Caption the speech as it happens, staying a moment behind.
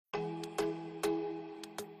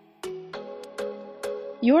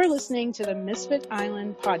You're listening to the Misfit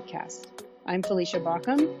Island podcast. I'm Felicia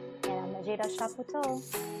Baucom. And I'm Najeda Chapoteau.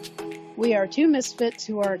 We are two misfits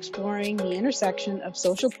who are exploring the intersection of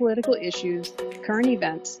social political issues, current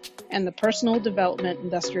events, and the personal development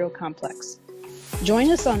industrial complex.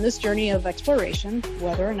 Join us on this journey of exploration,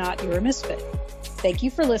 whether or not you're a misfit. Thank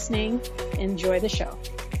you for listening. Enjoy the show.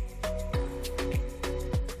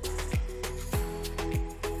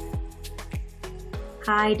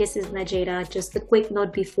 Hi, this is Najeda. Just a quick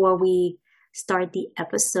note before we start the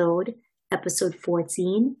episode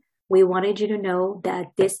 14. We wanted you to know that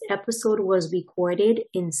this episode was recorded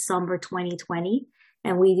in summer 2020,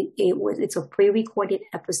 and it's a pre-recorded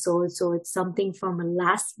episode, so it's something from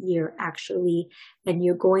last year actually, and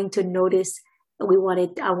you're going to notice I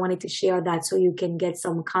wanted to share that so you can get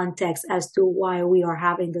some context as to why we are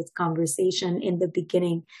having this conversation in the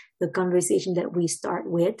beginning, the conversation that we start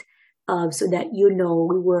with. So that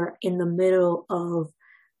we were in the middle of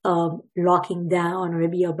locking down or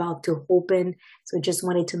maybe about to open. So just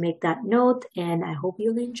wanted to make that note, and I hope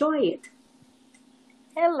you'll enjoy it.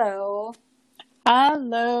 Hello.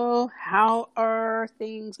 Hello. How are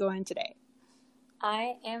things going today?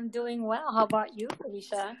 I am doing well. How about you,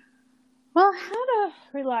 Felicia? Well, I had a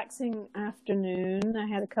relaxing afternoon. I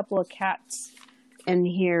had a couple of cats in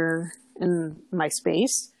here in my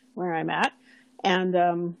space where I'm at,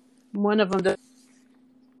 and one of them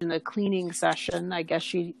in the cleaning session, I guess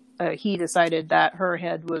he decided that her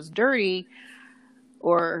head was dirty,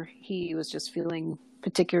 or he was just feeling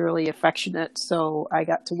particularly affectionate. So I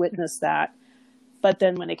got to witness that. But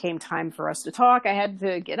then when it came time for us to talk, I had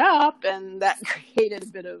to get up, and that created a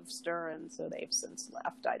bit of stir. And so they've since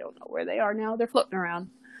left. I don't know where they are now. They're floating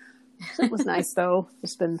around. So it was nice though to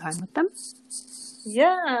spend time with them.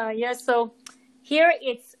 Yeah. So here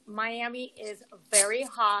Miami is very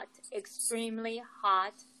hot, extremely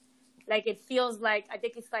hot. Like it feels like, I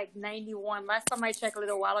think it's like 91. Last time I checked a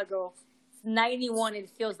little while ago, it's 91 and it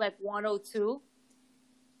feels like 102.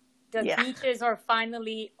 The beaches are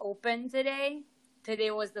finally open today.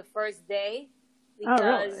 Today was the first day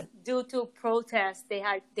because due to protests, they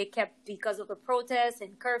kept, because of the protests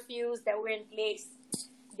and curfews that were in place,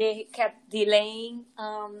 they kept delaying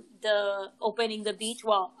the opening the beach.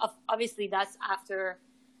 Well, obviously that's after,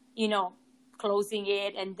 closing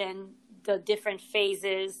it and then the different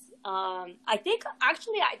phases. I think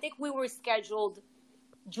we were scheduled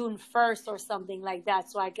June 1st or something like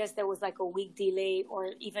that. So I guess there was like a week delay or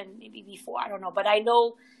even maybe before. I don't know. But I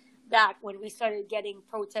know that when we started getting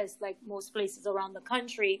protests, like most places around the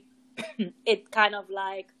country, it kind of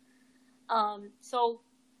like, so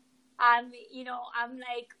I'm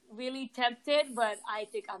like really tempted, but I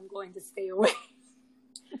think I'm going to stay away.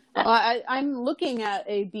 Well, I'm looking at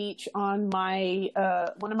a beach on my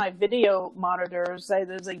one of my video monitors.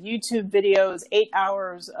 There's a YouTube video, is 8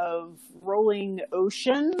 hours of rolling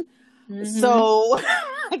ocean. Mm-hmm. So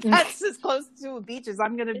that's as close to a beach as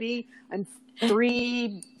I'm going to be. I'm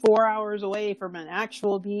 3-4 hours away from an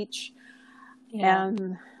actual beach. Yeah.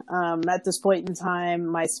 And at this point in time,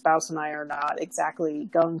 my spouse and I are not exactly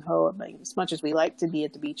gung-ho. I mean, as much as we like to be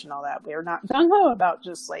at the beach and all that, we're not gung-ho about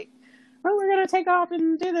just like, well, we're going to take off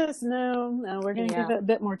and do this. No, we're going to give it a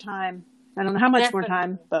bit more time. I don't know how much more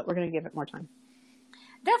time, but we're going to give it more time.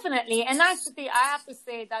 Definitely. And that's the thing. I have to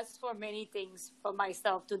say that's for many things for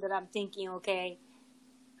myself too, that I'm thinking, okay,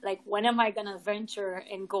 like when am I going to venture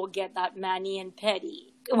and go get that mani and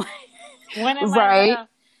pedi? When am I going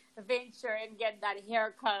to venture and get that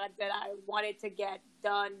haircut that I wanted to get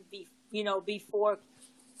done, before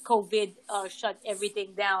COVID shut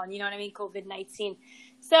everything down? You know what I mean? COVID-19.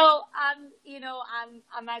 So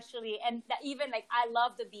I'm actually, and even like I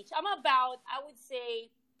love the beach. I'm about, I would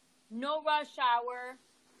say, no rush hour,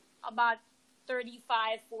 about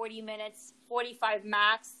 35, 40 minutes, 45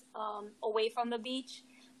 max away from the beach.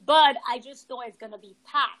 But I just know it's going to be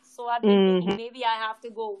packed. So I've been thinking maybe I have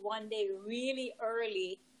to go one day really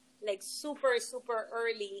early, like super, super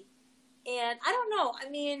early. And I don't know. I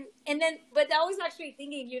mean, but I was actually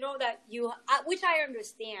thinking, that which I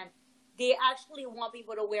understand, they actually want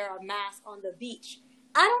people to wear a mask on the beach.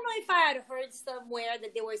 I don't know if I had heard somewhere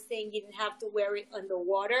that they were saying you didn't have to wear it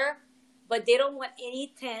underwater, but they don't want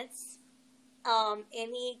any tents,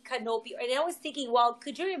 any canopy. And I was thinking, well,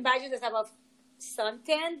 could you imagine this type of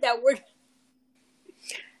suntan that we're...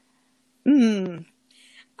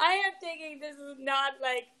 I am thinking this is not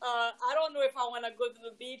like, I don't know if I want to go to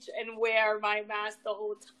the beach and wear my mask the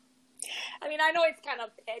whole time. I mean, I know it's kind of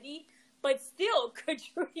petty, but still, could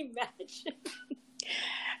you imagine?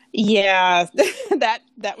 Yeah,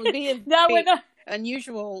 that would be a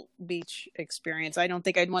unusual beach experience. I don't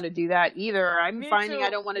think I'd want to do that either. I'm finding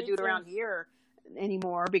I don't want to do it around here.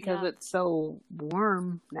 anymore because it's so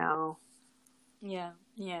warm now. Yeah,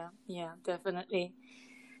 definitely.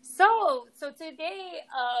 So today,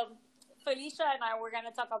 Felicia and I were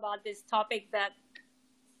gonna talk about this topic that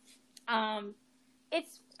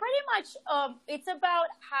it's pretty much it's about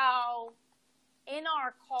how in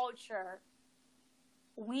our culture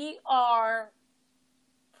we are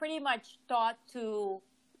pretty much taught to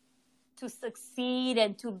succeed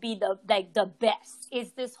and to be the best.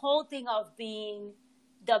 It's this whole thing of being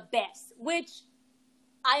the best, which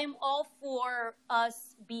I am all for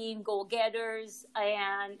us being go-getters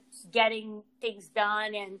and getting things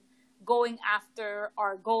done and going after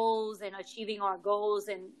our goals and achieving our goals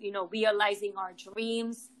and, realizing our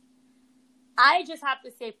dreams. I just have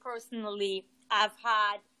to say personally, I've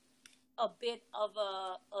had a bit of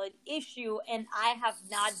an issue, and I have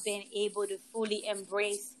not been able to fully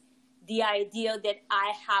embrace the idea that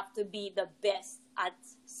I have to be the best at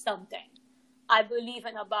something. I believe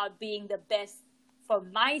in about being the best for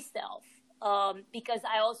myself, because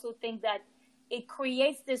I also think that it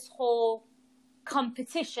creates this whole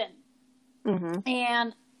competition. Mm-hmm.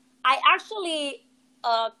 And I actually,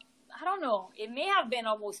 I don't know, it may have been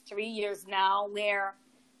almost 3 years now where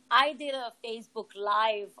I did a Facebook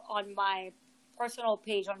Live on my personal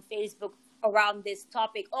page on Facebook around this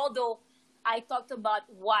topic, although I talked about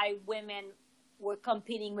why women were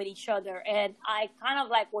competing with each other. And I kind of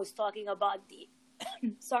was talking about the,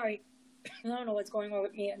 sorry, I don't know what's going on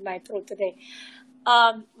with me and my throat today,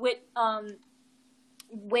 with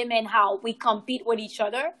women, how we compete with each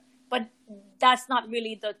other. But that's not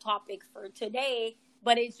really the topic for today.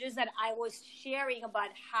 But it's just that I was sharing about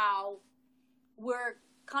how we're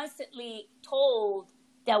constantly told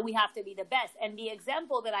that we have to be the best. And the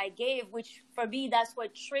example that I gave, which for me, that's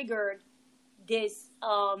what triggered this,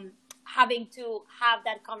 having to have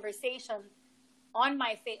that conversation on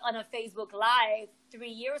a Facebook Live 3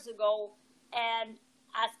 years ago, and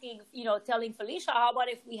asking, telling Felicia, how about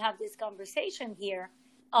if we have this conversation here?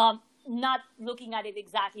 Not looking at it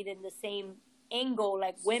exactly in the same angle,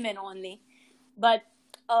 like women only, but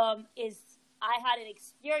I had an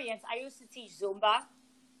experience. I used to teach Zumba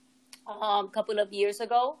a couple of years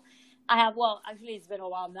ago. Actually, it's been a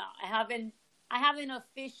while now. I haven't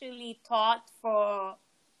officially taught for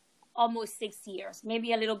almost 6 years,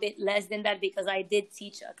 maybe a little bit less than that, because I did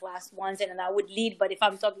teach a class once and then I would lead. But if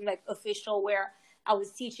I'm talking like official, where I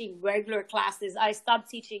was teaching regular classes, I stopped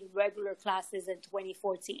teaching regular classes in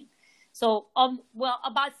 2014. So,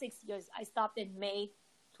 about 6 years. I stopped in May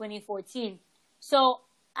 2014. So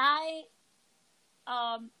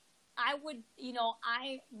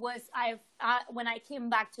when I came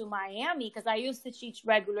back to Miami, because I used to teach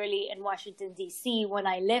regularly in Washington, D.C. when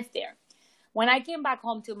I lived there. When I came back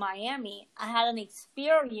home to Miami, I had an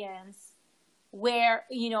experience where,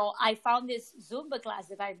 I found this Zumba class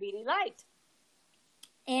that I really liked.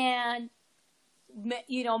 And,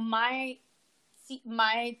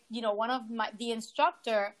 the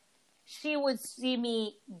instructor, she would see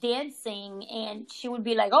me dancing and she would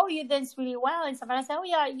be like, "Oh, you dance really well," and stuff. And I said, "Oh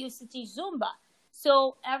yeah, I used to teach Zumba."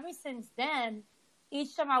 So ever since then,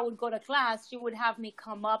 each time I would go to class, she would have me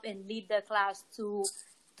come up and lead the class to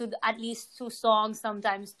at least 2 songs,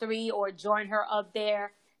 sometimes 3, or join her up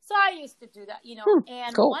there. So I used to do that,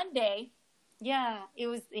 And cool. One day, it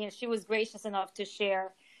was, she was gracious enough to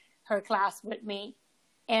share her class with me.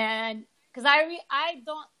 And because I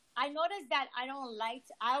noticed that I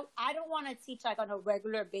don't want to teach like on a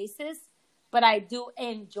regular basis, but I do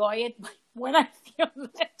enjoy it when I feel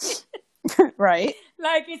like it. Right.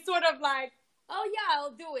 Like, it's sort of like, oh yeah,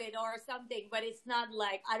 I'll do it or something, but it's not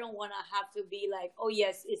like, I don't want to have to be like, oh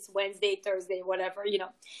yes, it's Wednesday, Thursday, whatever,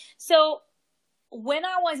 So when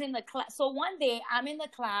I was in the class, so one day I'm in the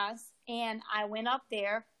class and I went up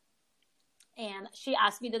there and she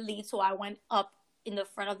asked me to lead. So I went up in the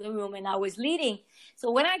front of the room and I was leading. So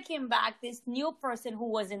when I came back, this new person who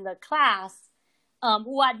was in the class,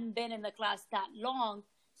 who hadn't been in the class that long,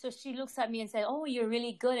 so she looks at me and said, "Oh, you're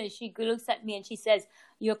really good." And she looks at me and she says,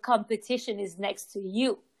 "Your competition is next to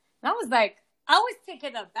you." And I was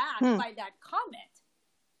taken aback by that comment.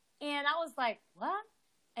 And I was like, "What?"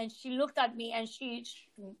 And she looked at me and she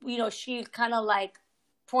kind of like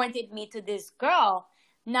pointed me to this girl.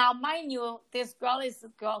 Now, mind you, this girl is a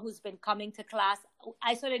girl who's been coming to class.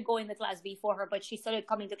 I started going to class before her, but she started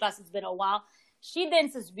coming to class. It's been a while. She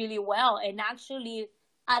dances really well. And actually,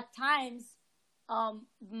 at times,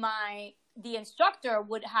 the instructor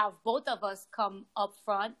would have both of us come up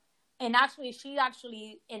front. And actually, she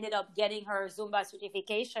ended up getting her Zumba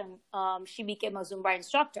certification. She became a Zumba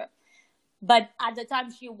instructor. But at the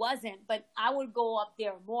time, she wasn't. But I would go up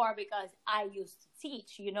there more because I used to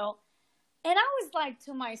teach, And I was like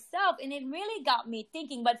to myself, and it really got me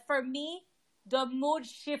thinking. But for me, the mood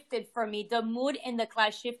shifted for me. The mood in the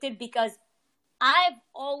class shifted because I've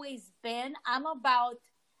always been,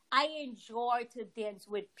 I enjoy to dance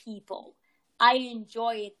with people. I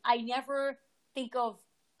enjoy it. I never think of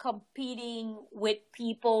competing with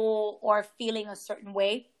people or feeling a certain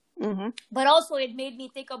way. Mm-hmm. But also it made me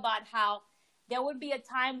think about how there would be a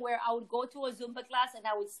time where I would go to a Zumba class and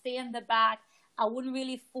I would stay in the back. I wouldn't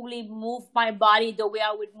really fully move my body the way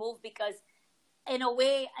I would move because in a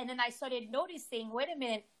way, and then I started noticing, wait a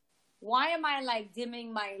minute, why am I like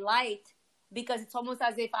dimming my light? Because it's almost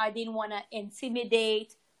as if I didn't want to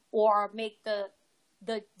intimidate or make the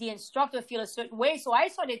instructor feel a certain way. So I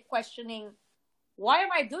started questioning, why am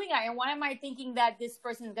I doing that? And why am I thinking that this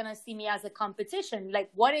person is going to see me as a competition? Like,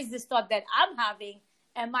 what is this thought that I'm having?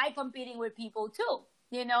 Am I competing with people too?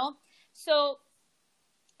 You know? So,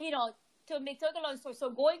 you know, to make total long story, so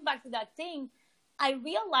going back to that thing, I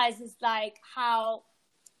realize it's like how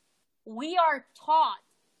we are taught,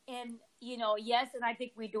 and, you know, yes, and I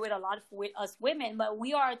think we do it a lot with us women, but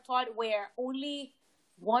we are taught where only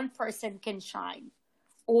one person can shine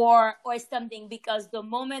or something, because the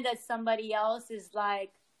moment that somebody else is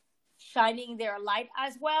like shining their light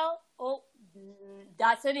as well, oh,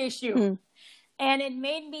 that's an issue. Mm. And it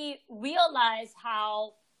made me realize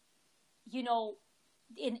how, you know,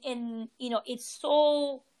 in you know, it's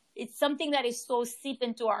something that is so seep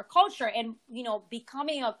into our culture. And, you know,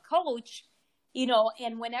 becoming a coach, you know,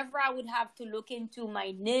 and whenever I would have to look into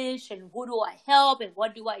my niche and who do I help and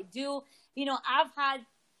what do I do, you know, I've had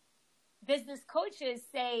business coaches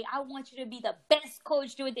say, I want you to be the best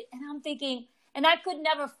coach doing it. And I'm thinking, and I could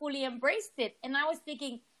never fully embrace it. And I was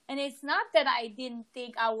thinking, and it's not that I didn't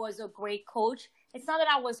think I was a great coach. It's not that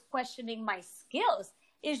I was questioning my skills.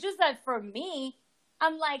 It's just that for me,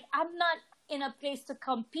 I'm like, I'm not in a place to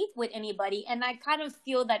compete with anybody. And I kind of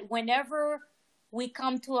feel that whenever we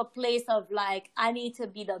come to a place of like, I need to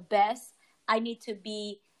be the best, I need to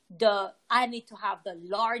have the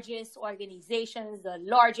largest organizations, the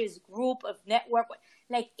largest group of network.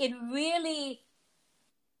 Like, it really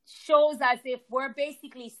shows as if we're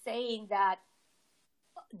basically saying that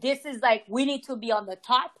this is like, we need to be on the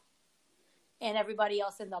top and everybody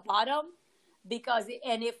else in the bottom. Because,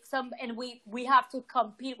 and if we have to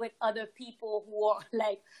compete with other people who are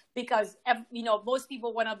like, because, you know, most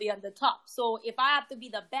people want to be on the top. So if I have to be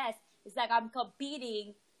the best, it's like I'm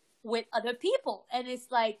competing with other people. And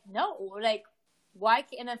it's like, no, like, why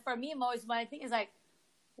can't, and then for me, most my thing is like,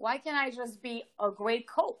 why can't I just be a great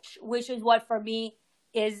coach? Which is what for me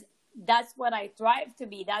is, that's what I thrive to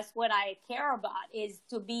be. That's what I care about, is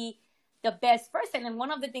to be the best person. And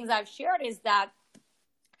one of the things I've shared is that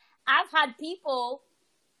I've had people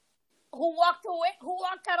who walked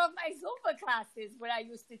out of my Zumba classes when I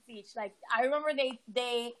used to teach. Like, I remember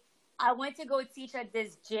I went to go teach at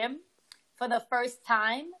this gym for the first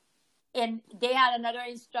time, and they had another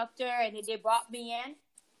instructor, and they brought me in,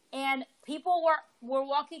 and people were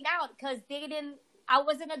walking out because I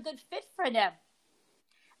wasn't a good fit for them.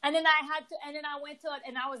 And then I went to it,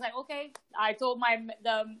 and I was like, okay, I told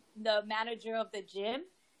the manager of the gym,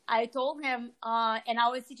 I told him, and I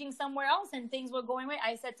was teaching somewhere else and things were going right.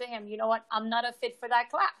 I said to him, you know what? I'm not a fit for that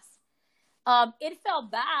class. It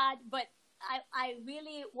felt bad, but I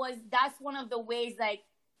really was, that's one of the ways, like,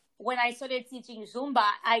 when I started teaching Zumba,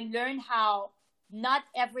 I learned how not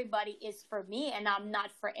everybody is for me and I'm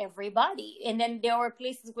not for everybody. And then there were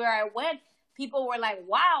places where I went, people were like,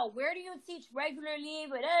 wow, where do you teach regularly?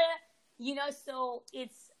 But, you know, so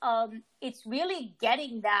it's really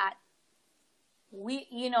getting that we,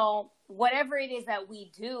 you know, whatever it is that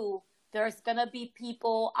we do, there's going to be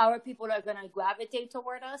our people are going to gravitate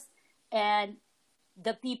toward us, and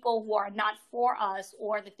the people who are not for us,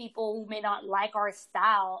 or the people who may not like our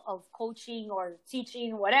style of coaching or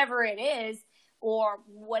teaching, whatever it is, or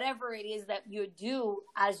whatever it is that you do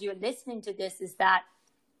as you're listening to this, is that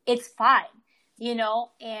it's fine, you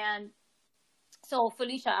know? And so,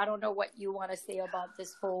 Felicia, I don't know what you want to say about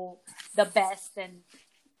this whole, the best and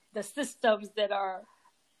the systems that are,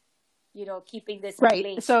 you know, keeping this in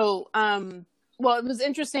place. So, well, it was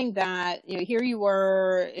interesting that, you know, here you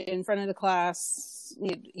were in front of the class,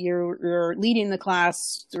 you're leading the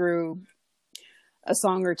class through a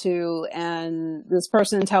song or two, and this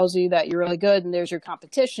person tells you that you're really good, and there's your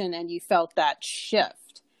competition, and you felt that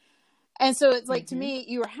shift. And so it's like, to me,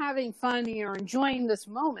 you were having fun, you're enjoying this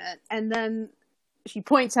moment, and then she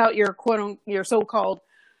points out your your so-called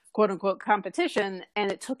quote unquote competition,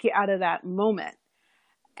 and it took you out of that moment.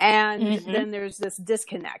 And then there's this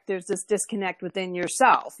disconnect. There's this disconnect within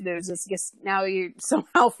yourself. There's this, now you're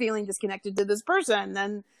somehow feeling disconnected to this person.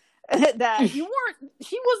 And that she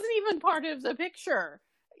wasn't even part of the picture.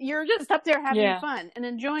 You're just up there having fun and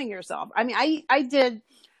enjoying yourself. I mean, I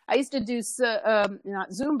used to do, not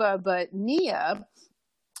Zumba, but Nia.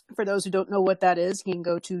 For those who don't know what that is, you can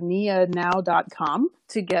go to nianow.com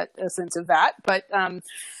to get a sense of that. But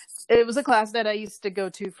it was a class that I used to go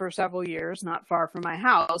to for several years, not far from my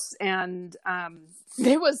house. And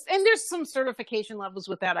there's some certification levels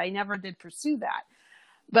with that. I never did pursue that.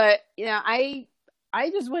 But, I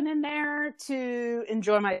just went in there to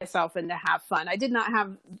enjoy myself and to have fun. I did not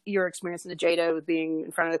have your experience in the Jada with being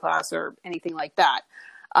in front of the class or anything like that.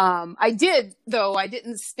 I did, though. I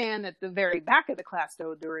didn't stand at the very back of the class,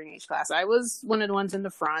 though, during each class. I was one of the ones in the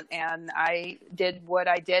front, and I did what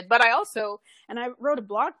I did. But I also, and I wrote a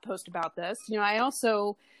blog post about this, I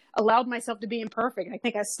also allowed myself to be imperfect. I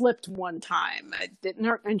think I slipped one time. I didn't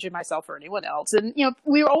injure myself or anyone else. And,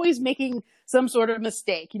 we were always making some sort of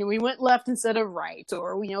mistake. We went left instead of right,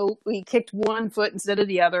 or, we kicked one foot instead of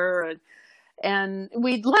the other. And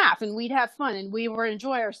we'd laugh and we'd have fun and we would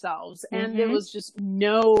enjoy ourselves. And there was just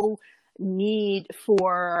no need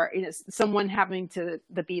for someone having to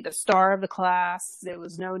be the star of the class. There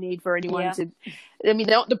was no need for anyone to. I mean,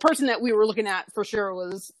 the person that we were looking at for sure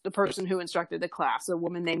was the person who instructed the class, a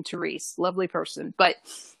woman named Therese, lovely person. But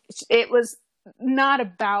it was not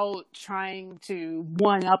about trying to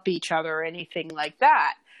one up each other or anything like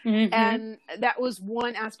that. And that was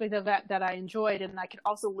one aspect of that I enjoyed. And I could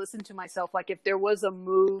also listen to myself. Like if there was a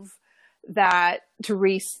move that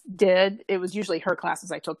Therese did, it was usually her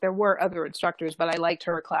classes I took. There were other instructors, but I liked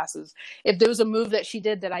her classes. If there was a move that she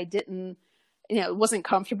did that I didn't, it wasn't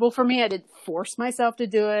comfortable for me, I didn't force myself to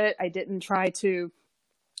do it. I didn't try to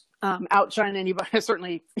outshine anybody.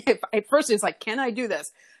 Certainly, at first it's like, can I do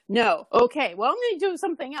this? No. Okay. Well, I'm going to do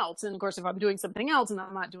something else. And of course, if I'm doing something else and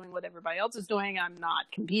I'm not doing what everybody else is doing, I'm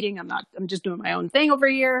not competing. I'm just doing my own thing over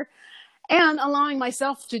here and allowing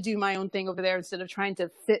myself to do my own thing over there instead of trying to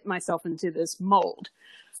fit myself into this mold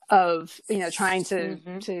of, trying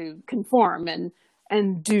to conform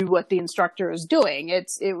and do what the instructor is doing.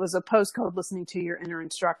 It was a postcode listening to your inner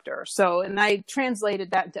instructor. So, and I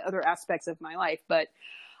translated that into other aspects of my life, but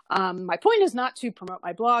my point is not to promote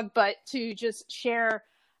my blog, but to just share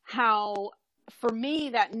how, for me,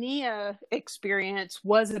 that Nia experience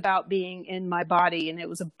was about being in my body, and it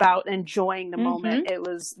was about enjoying the moment. It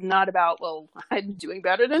was not about, well, I'm doing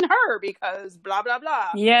better than her because blah, blah, blah.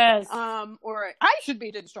 Yes. Or I should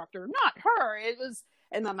be the instructor, not her. It was,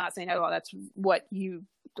 and I'm not saying, oh, that's what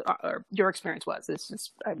or your experience was. It's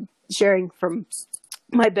just, I'm sharing from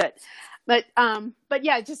my bit. But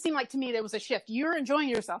yeah, it just seemed like to me there was a shift. You're enjoying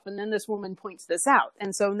yourself, and then this woman points this out,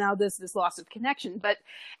 and so now this loss of connection.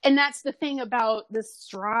 And that's the thing about the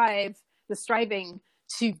striving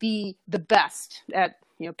to be the best at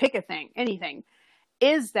pick a thing, anything,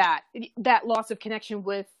 is that loss of connection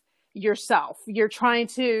with yourself. You're trying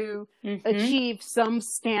to achieve some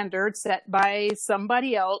standard set by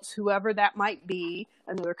somebody else, whoever that might be,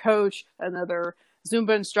 another coach, another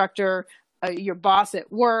Zumba instructor, your boss at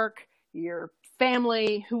work, your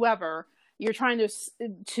family, whoever. You're trying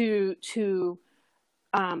to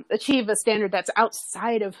achieve a standard that's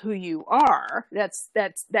outside of who you are. That's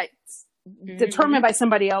determined by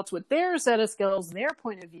somebody else with their set of skills, their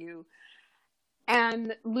point of view,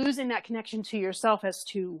 and losing that connection to yourself as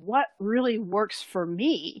to what really works for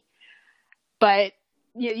me. But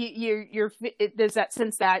there's that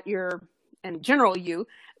sense that you're, in general,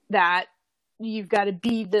 that you've got to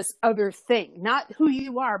be this other thing, not who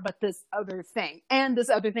you are, but this other thing. And this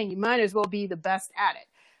other thing, you might as well be the best at it.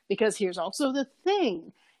 Because here's also the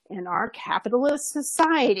thing. In our capitalist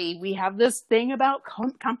society, we have this thing about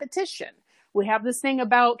competition. We have this thing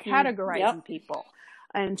about categorizing people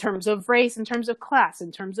in terms of race, in terms of class,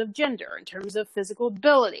 in terms of gender, in terms of physical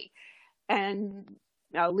ability. And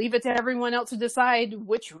I'll leave it to everyone else to decide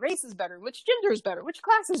which race is better, which gender is better, which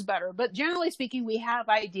class is better. But generally speaking, we have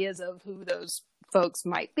ideas of who those folks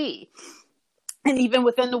might be. And even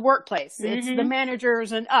within the workplace, it's the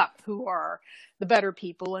managers and up who are the better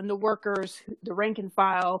people, and the workers, the rank and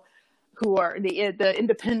file, who are the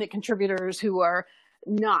independent contributors who are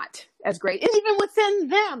not as great. And even within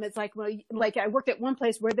them, it's like, well, like I worked at one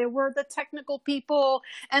place where there were the technical people,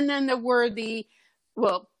 and then there were the,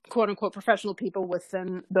 well, quote unquote, professional people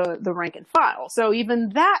within the rank and file. So even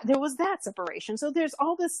that, there was that separation. So there's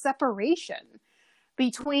all this separation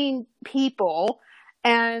between people,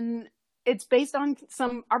 and it's based on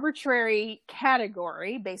some arbitrary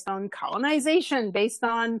category, based on colonization, based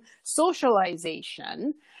on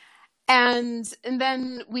socialization. And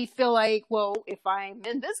then we feel like, well, if I'm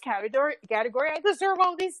in this category, I deserve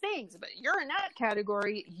all these things. But you're in that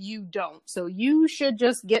category, you don't. So you should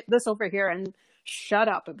just get this over here and shut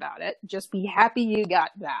up about it. Just be happy you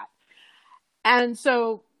got that. And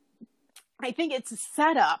so I think it's a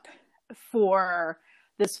setup for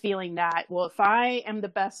this feeling that, well, if I am the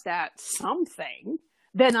best at something,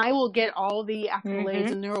 then I will get all the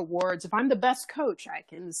accolades and the awards. If I'm the best coach, I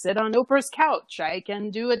can sit on Oprah's couch. I can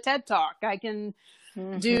do a TED Talk. I can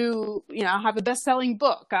do, have a best-selling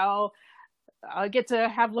book. I'll get to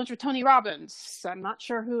have lunch with Tony Robbins. I'm not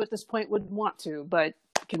sure who at this point would want to, but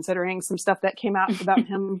considering some stuff that came out about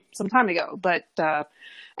him some time ago. But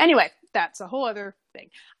anyway, that's a whole other thing.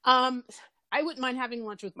 I wouldn't mind having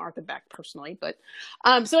lunch with Martha Beck personally, but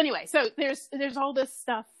so anyway, so there's all this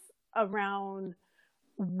stuff around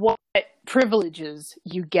what privileges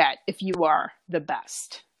you get if you are the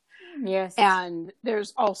best. Yes. And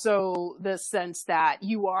there's also the sense that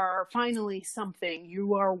you are finally something,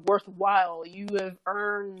 you are worthwhile, you have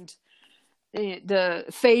earned the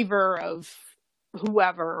favor of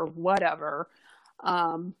whoever or whatever.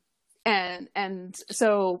 And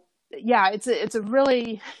so, yeah, it's a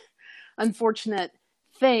really unfortunate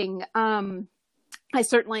thing. I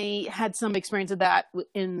certainly had some experience of that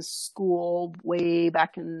in school way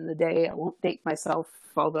back in the day. I won't date myself,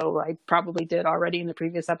 although I probably did already in the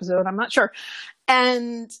previous episode. I'm not sure.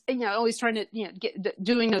 And, always trying to,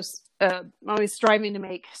 doing those, always striving to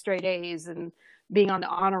make straight A's and being on the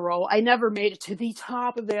honor roll. I never made it to the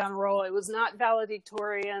top of the honor roll. I was not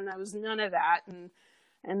valedictorian. I was none of that. And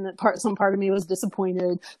some part of me was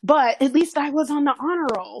disappointed, but at least I was on the honor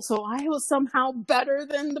roll. So I was somehow better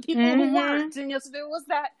than the people who weren't. And yes, there was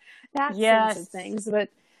that sense of things,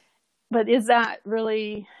 but is that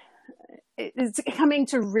really, it's coming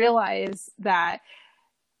to realize that,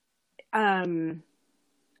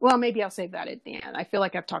 well, maybe I'll save that at the end. I feel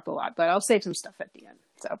like I've talked a lot, but I'll save some stuff at the end.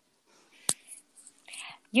 So.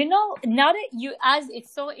 Now that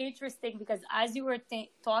it's so interesting because as you were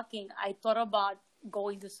talking, I thought about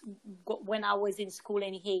when I was in school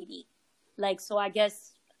in Haiti, so I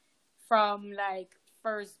guess from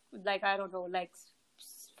first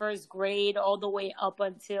grade all the way up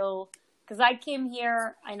until, because I came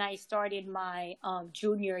here and I started my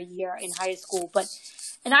junior year in high school,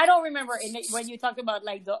 and I don't remember when you talked about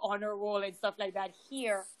the honor roll and stuff like that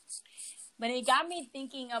here, but it got me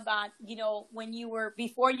thinking about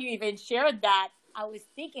before you even shared that. I was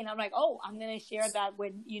thinking, I'm like, oh, I'm going to share that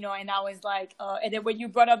when, and I was like, and then when you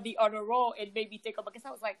brought up the honor roll, it made me think about, because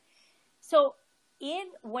I was like, so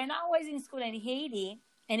when I was in school in Haiti,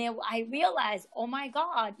 and I realized, oh my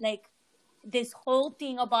God, this whole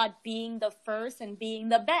thing about being the first and being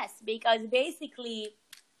the best, because basically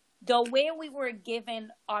the way we were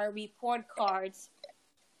given our report cards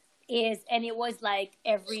and it was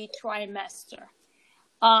every trimester,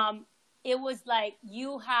 it was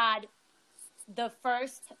you had the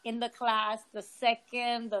first in the class, the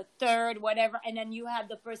second, the third, whatever. And then you had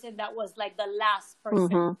the person that was the last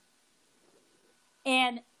person.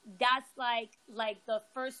 And that's the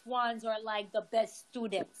first ones are the best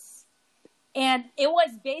students. And it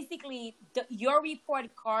was basically your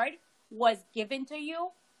report card was given to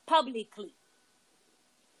you publicly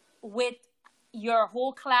with your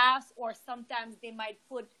whole class, or sometimes they might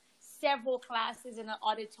put several classes in an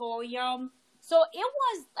auditorium. So it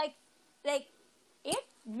was it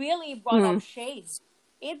really brought up shame.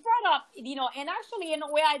 It brought up, and actually in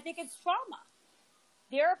a way, I think it's trauma.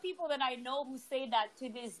 There are people that I know who say that to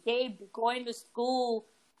this day, going to school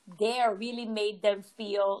there really made them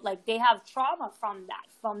feel like they have trauma from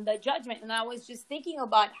the judgment. And I was just thinking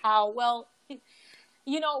about how, well,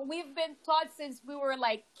 we've been taught since we were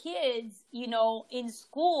kids, in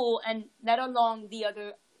school, and let alone the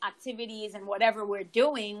other activities and whatever we're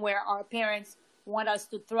doing where our parents want us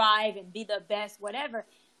to thrive and be the best, whatever.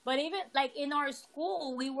 But even in our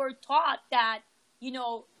school, we were taught that,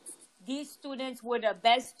 these students were the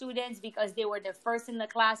best students because they were the first in the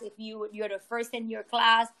class. If you're the first in your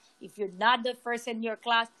class, if you're not the first in your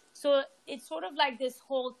class. So it's sort of this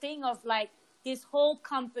whole thing of this whole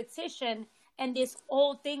competition and this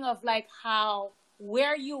whole thing of how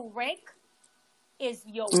where you rank is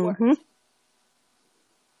your worth.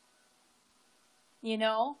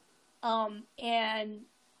 And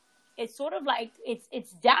it's sort of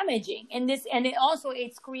it's damaging, and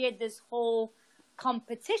it's created this whole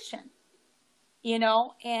competition,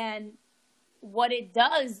 and what it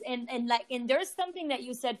does, and there's something that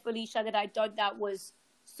you said, Felicia, that I thought that was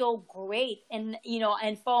so great, and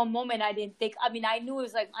and for a moment I didn't think, I knew it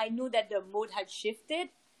was I knew that the mood had shifted,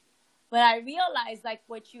 But I realized, like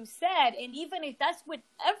what you said, and even if that's with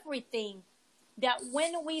everything, that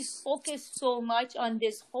when we focus so much on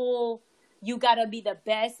this whole, you gotta be the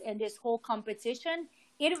best and this whole competition,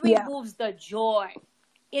 it removes the joy.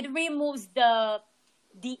 It removes the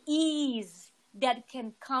ease that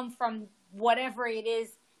can come from whatever it is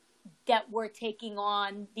that we're taking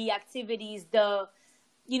on, the activities, the,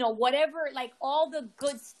 you know, whatever, like all the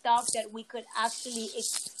good stuff that we could actually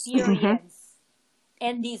experience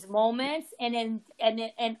in these moments and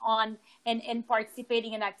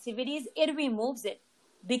participating in activities. It removes it.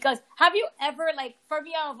 Because have you ever, like, for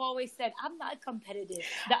me, I've always said, I'm not competitive.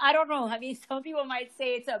 I don't know. I mean, some people might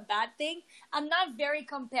say it's a bad thing. I'm not very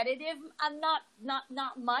competitive. I'm not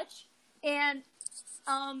much. And,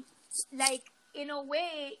 like, in a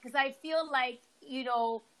way, because I feel like, you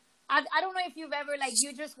know, I don't know if you've ever, like,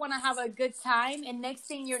 you just want to have a good time, and next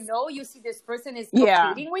thing you know, you see this person is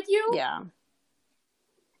competing with you. Yeah.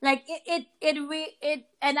 Like, and I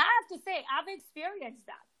have to say, I've experienced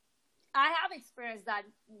that. I have experienced that,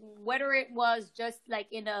 whether it was just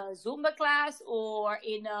like in a Zumba class or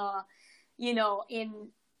in a, you know, in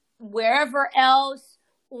wherever else,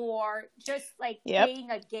 or just like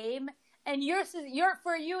playing a game. And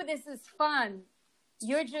for you, this is fun.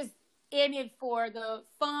 You're just in it for the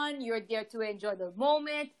fun. You're there to enjoy the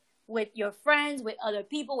moment with your friends, with other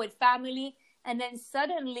people, with family. And then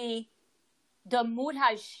suddenly the mood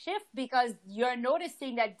has shifted because you're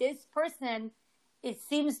noticing that this person, it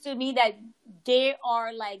seems to me that they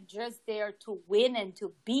are like just there to win and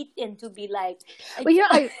to beat and to be like. Well,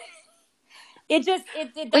 yeah,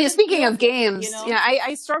 it speaking of games, you know? Yeah,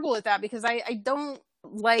 I struggle with that because I don't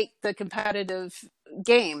like the competitive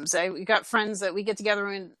games. We got friends that we get together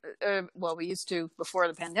and we used to before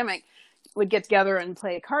the pandemic. Would get together and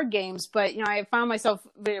play card games, but you know, I found myself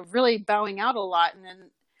really bowing out a lot,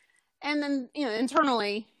 and then you know,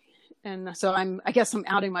 internally. And so I guess I'm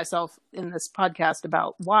outing myself in this podcast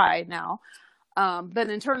about why now. But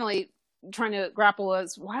internally trying to grapple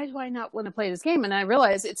as, why do I not want to play this game? And I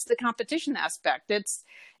realize it's the competition aspect. It's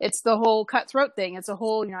the whole cutthroat thing. It's a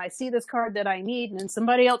whole, you know, I see this card that I need and then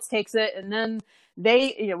somebody else takes it. And then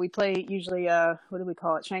they, you know, we play usually, what do we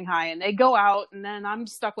call it? Shanghai. And they go out and then I'm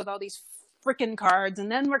stuck with all these freaking cards.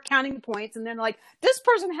 And then we're counting the points. And then like, this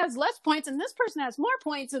person has less points and this person has more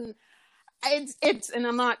points. And and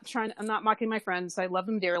I'm not mocking my friends. I love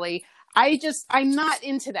them dearly. I'm not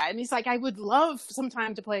into that. I mean, it's like, I would love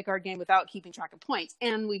sometime to play a card game without keeping track of points.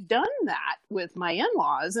 And we've done that with my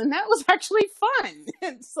in-laws, and that was actually fun.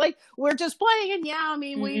 It's like, we're just playing, and I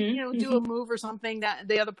mean, we, you know, do a move or something that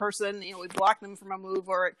the other person, you know, we block them from a move,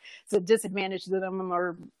 or it's a disadvantage to them,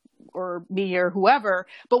 or me or whoever,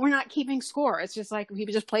 but we're not keeping score. It's just like, we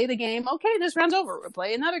just play the game. Okay, this round's over. We'll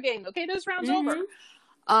play another game. Okay, this round's over.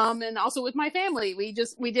 And also with my family, we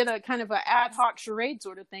did a kind of a ad hoc charade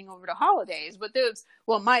sort of thing over the holidays. But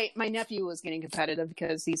my nephew was getting competitive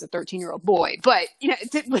because he's a 13-year-old boy. But you know,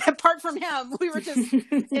 apart from him, we were just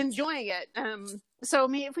enjoying it. So I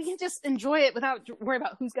mean, if we can just enjoy it without worry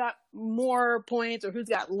about who's got more points or who's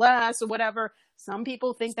got less or whatever, some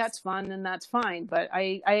people think that's fun and that's fine. But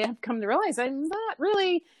I have come to realize I'm not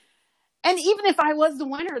really. And even if I was the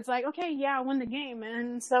winner, it's like, okay, yeah, I won the game,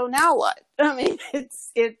 and so now what? I mean,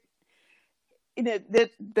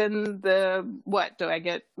 then what? Do I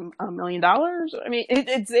get $1 million? I mean,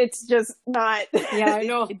 it's just not. Yeah, I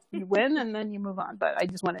know. You win and then you move on. But I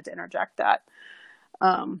just wanted to interject that.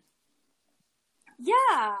 Yeah,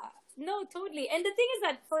 no, totally. And the thing is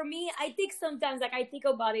that for me, I think sometimes, like, I think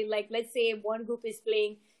about it, like, let's say one group is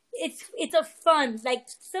playing. It's a fun, like,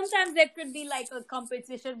 sometimes there could be like a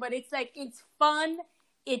competition, but it's like, it's fun.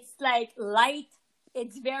 It's like light.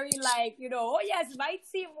 It's very like, you know, oh yes, my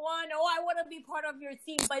team won. Oh, I want to be part of your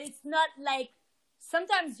team. But it's not like,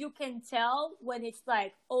 sometimes you can tell when it's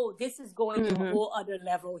like, oh, this is going to a whole other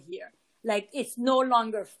level here. Like, it's no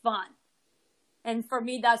longer fun. And for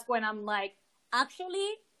me, that's when I'm like,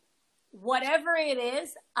 actually, whatever it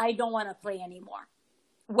is, I don't want to play anymore.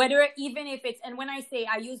 Even if it's, and when I say,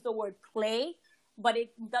 I use the word play, but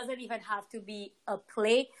it doesn't even have to be a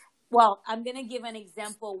play. Well, I'm going to give an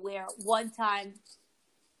example where one time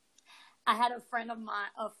I had a friend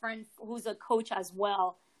who's a coach as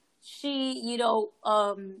well. She, you know,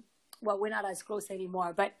 we're not as close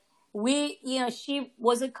anymore, but she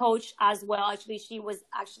was a coach as well. Actually, she was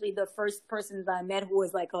actually the first person that I met who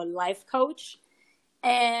was like a life coach.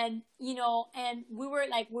 And, you know, and we were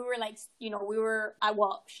like, you know,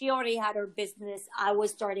 she already had her business. I was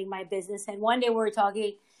starting my business. And one day we were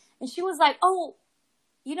talking and she was like, oh,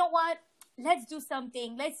 you know what? Let's do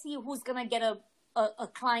something. Let's see who's going to get a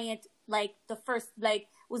client, like the first, like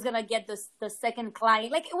who's going to get the second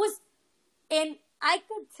client. Like, it was And I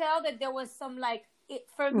could tell that there was some like,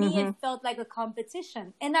 for me, it felt like a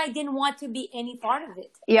competition, and I didn't want to be any part of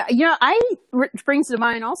it. Yeah, which brings to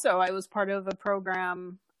mind also, I was part of a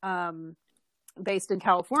program based in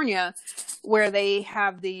California where they'd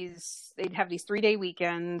have these 3-day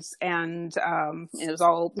weekends, and it was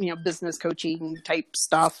all, business coaching type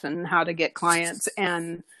stuff and how to get clients.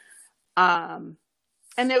 And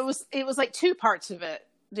it was like two parts of it.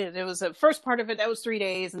 There was a first part of it that was 3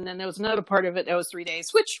 days, and then there was another part of it that was 3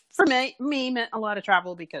 days, which for me meant a lot of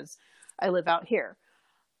travel because I live out here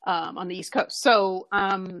on the East Coast. So,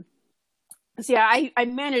 yeah, I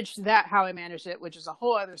managed that how I managed it, which is a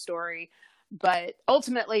whole other story. But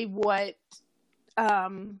ultimately, what at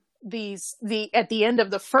the end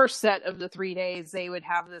of the first set of the 3 days, they would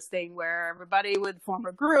have this thing where everybody would form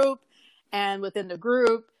a group, and within the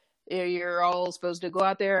group, you're all supposed to go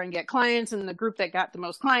out there and get clients, and the group that got the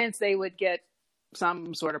most clients, they would get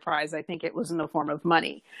some sort of prize. I think it was in the form of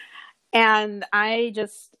money. And I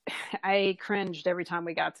cringed every time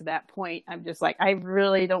we got to that point. I'm just like, I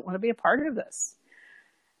really don't want to be a part of this.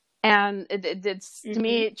 And it's to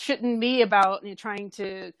me, it shouldn't be about trying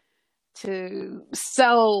to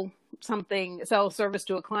sell something, sell a service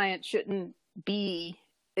to a client. Shouldn't be.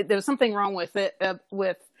 There's something wrong with it,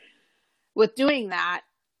 with doing that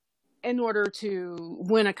in order to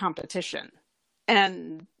win a competition.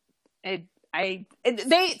 And to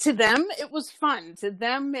them, it was fun. To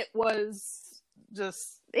them, it was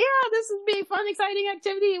just, this would be a fun, exciting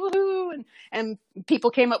activity. Woohoo. And people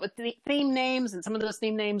came up with theme names, and some of those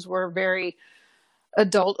theme names were very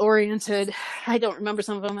adult oriented. I don't remember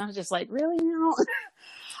some of them. I was just like, really? No.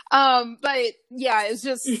 But yeah, it's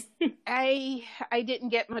just, I didn't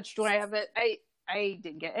get much joy out of it. I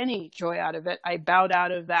didn't get any joy out of it. I bowed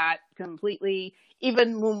out of that completely.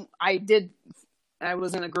 Even when I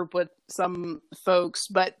was in a group with some folks,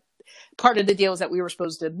 but part of the deal is that we were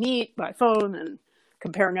supposed to meet by phone and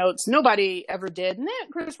compare notes. Nobody ever did. And that,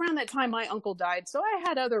 of course, around that time, my uncle died, so I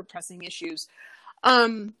had other pressing issues.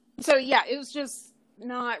 So yeah, it was just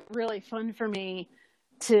not really fun for me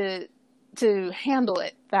to handle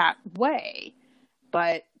it that way.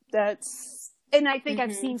 But and I think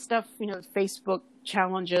I've seen stuff, Facebook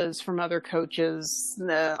challenges from other coaches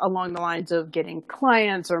along the lines of getting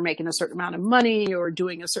clients or making a certain amount of money or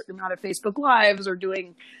doing a certain amount of Facebook Lives or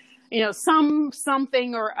doing,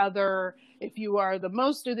 something or other. If you are the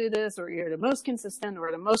most to do this, or you're the most consistent,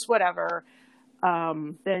 or the most whatever,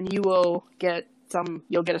 then you'll get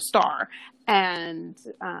a star. And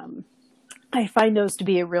I find those to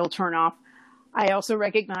be a real turnoff. I also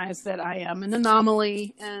recognize that I am an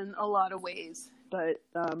anomaly in a lot of ways, but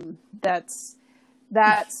that's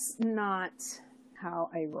not how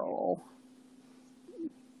I roll.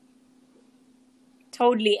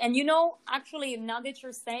 Totally. And actually, now that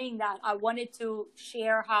you're saying that, I wanted to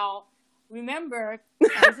share how, remember,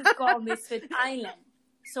 this is called Misfit Island.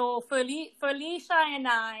 So Felicia and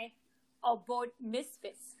I are both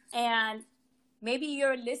misfits. And maybe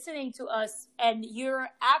you're listening to us and you're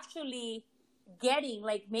actually getting,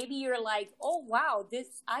 like, maybe you're like, oh, wow,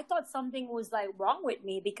 I thought something was like wrong with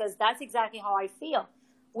me, because that's exactly how I feel.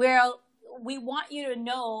 Well, we want you to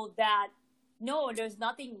know that, no, there's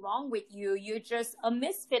nothing wrong with you. You're just a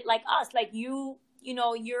misfit like us. Like you're,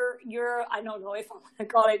 I don't know if I want to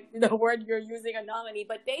call it the word you're using, anomaly,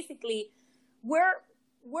 but basically we're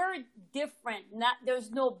different. There's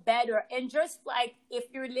no better. And just like, if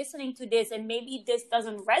you're listening to this and maybe this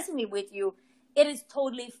doesn't resonate with you, it is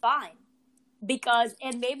totally fine.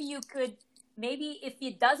 And maybe if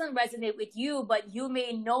it doesn't resonate with you, but you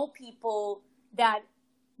may know people that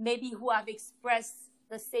maybe who have expressed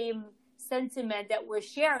the same sentiment that we're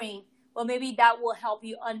sharing, well, maybe that will help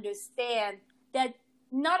you understand that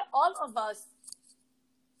not all of us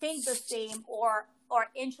think the same or are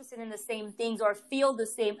interested in the same things or feel the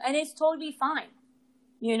same. And it's totally fine,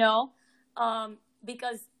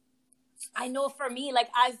 because I know for me, like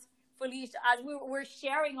as Felicia, as we're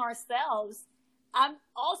sharing ourselves, I'm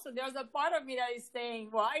also, there's a part of me that is saying,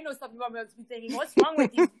 well, I know some people must be thinking, what's wrong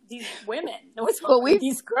with these women? What's wrong with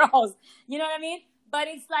these girls? You know what I mean? But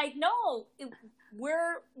it's like, no,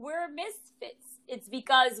 we're misfits. It's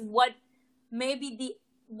because what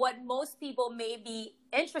most people may be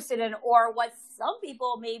interested in, or what some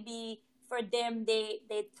people may be, for them, they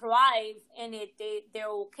thrive in it, they're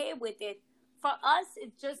okay with it. For us,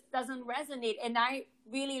 it just doesn't resonate. And I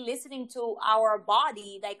really listening to our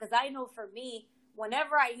body, like, because I know for me,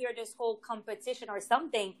 whenever I hear this whole competition or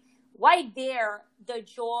something, right there, the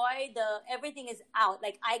joy, everything is out.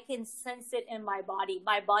 Like, I can sense it in my body.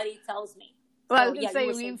 My body tells me, Well, I So was going yeah, to you say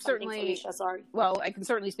were saying we've something, certainly, Felicia. Sorry. well, I can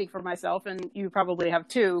certainly speak for myself, and you probably have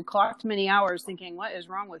too, clocked many hours thinking, what is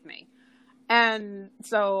wrong with me? And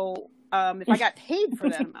so if I got paid for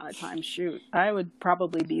that amount of time, shoot, I would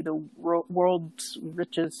probably be the world's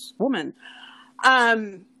richest woman.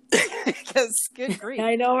 Because good grief.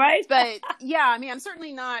 I know, right? But yeah, I mean, I'm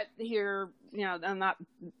certainly not here, I'm not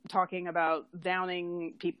talking about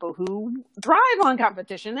downing people who thrive on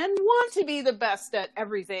competition and want to be the best at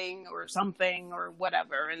everything or something or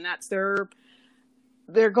whatever. And that's their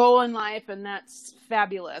goal in life. And that's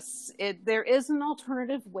fabulous. There is an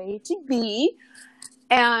alternative way to be.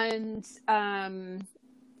 And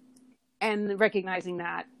recognizing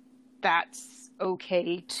that that's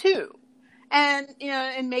okay too. And,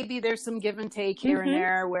 and maybe there's some give and take here and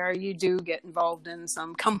there where you do get involved in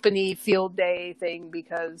some company field day thing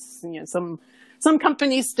because, some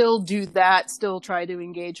companies still do that, still try to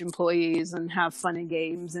engage employees and have fun and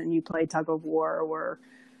games, and you play tug of war or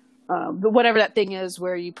whatever that thing is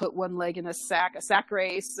where you put one leg in a sack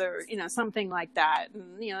race or, something like that.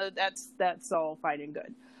 And, that's all fine and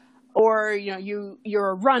good. Or, you're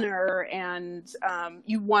a runner and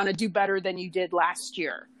you want to do better than you did last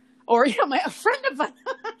year. Or, a friend of mine,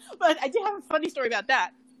 but I did have a funny story about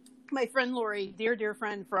that. My friend Lori, dear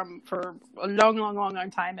friend for a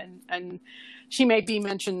long time, and she may be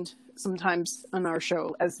mentioned sometimes on our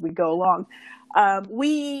show as we go along.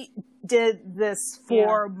 We did this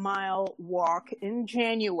 4-mile walk in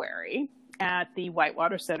January at the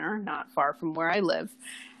Whitewater Center, not far from where I live.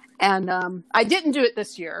 And I didn't do it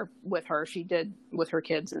this year with her. She did with her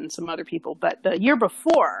kids and some other people. But the year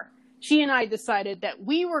before, she and I decided that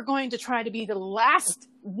we were going to try to be the last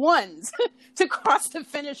ones to cross the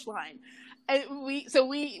finish line. And we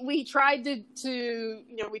tried tried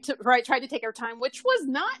to take our time, which was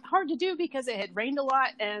not hard to do because it had rained a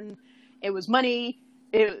lot and it was muddy.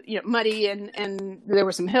 Muddy and there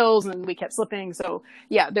were some hills and we kept slipping. So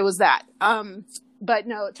yeah, there was that. But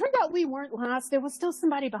no, it turned out we weren't last. There was still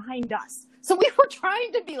somebody behind us. So we were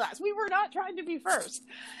trying to be last. We were not trying to be first.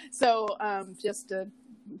 So just to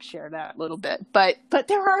share that a little bit. But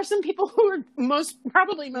there are some people who are most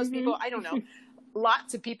people, I don't know,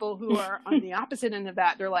 lots of people who are on the opposite end of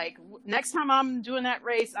that. They're like, next time I'm doing that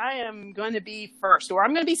race, I am going to be first, or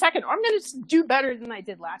I'm going to be second, or I'm going to do better than I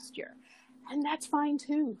did last year. And that's fine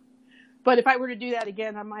too. But if I were to do that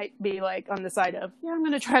again, I might be like on the side of, I'm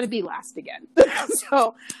going to try to be last again.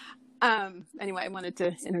 So anyway, I wanted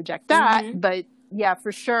to interject that. But yeah,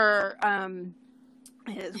 for sure,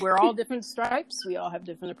 we're all different stripes. We all have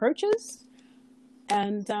different approaches.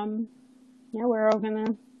 And we're all going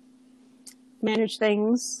to manage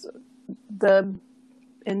things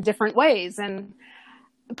in different ways. And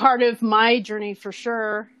part of my journey for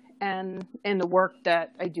sure, and the work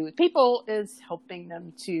that I do with people, is helping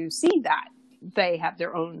them to see that they have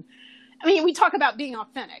their own. I mean, we talk about being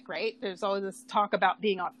authentic, right? There's always this talk about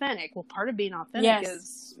being authentic. Well, part of being authentic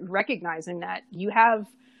is recognizing that you have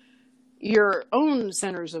your own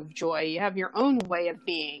centers of joy. You have your own way of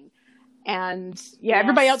being. And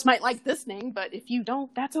everybody else might like this thing, but if you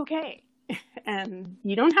don't, that's okay. And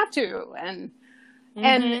you don't have to. And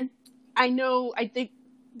I think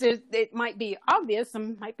it might be obvious.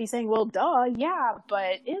 Some might be saying, well, duh, yeah,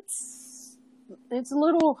 but it's a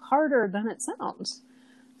little harder than it sounds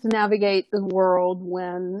to navigate the world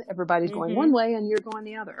when everybody's going one way and you're going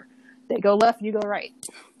the other. They go left, you go right.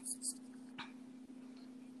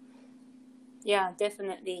 Yeah,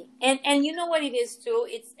 definitely. And you know what it is too?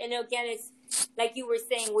 It's like you were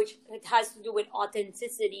saying, which it has to do with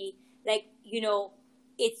authenticity. Like,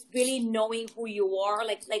 it's really knowing who you are.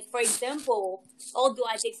 Like for example, although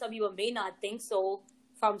I think some people may not think so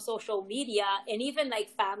from social media and even like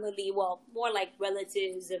family, well, more like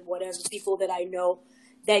relatives and whatever, people that I know,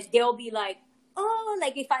 that they'll be like, oh,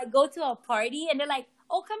 like if I go to a party and they're like,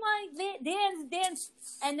 oh, come on, dance.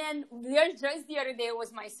 And then just the other day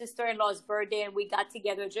was my sister-in-law's birthday and we got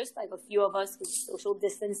together, just like a few of us with social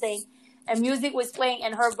distancing, and music was playing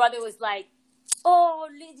and her brother was like, oh,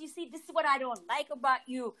 Liz, you see, this is what I don't like about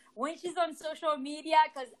you. When she's on social media,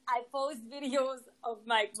 because I post videos of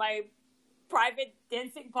my private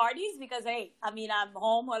dancing parties because, hey, I mean, I'm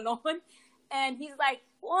home alone. And he's like,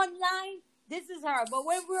 online, this is her. But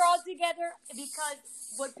when we're all together, because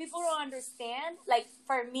what people don't understand, like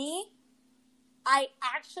for me, I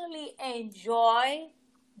actually enjoy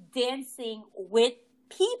dancing with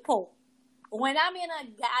people. When I'm in a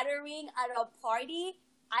gathering at a party,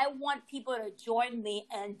 I want people to join me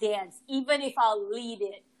and dance, even if I'll lead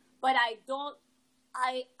it. But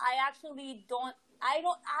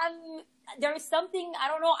there's something, I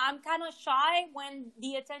don't know, I'm kind of shy when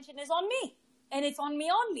the attention is on me. And it's on me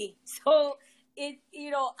only. So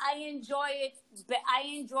I enjoy it. I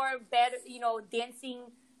enjoy better,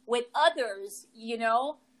 dancing with others,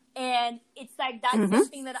 and it's like that's Mm-hmm.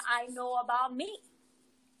 something that I know about me,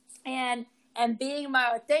 and being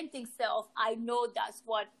my authentic self. I know that's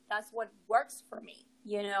what works for me,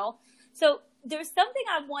 So there's something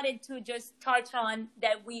I wanted to just touch on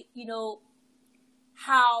that we,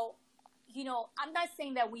 how, I'm not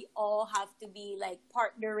saying that we all have to be like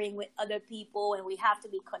partnering with other people and we have to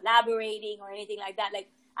be collaborating or anything like that. Like,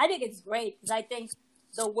 I think it's great because I think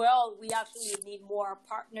the world, we actually need more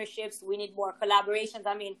partnerships. We need more collaborations.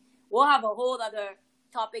 I mean, we'll have a whole other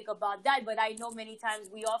topic about that, but I know many times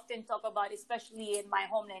we often talk about, especially in my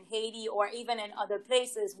homeland, Haiti, or even in other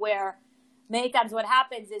places where many times what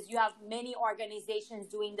happens is you have many organizations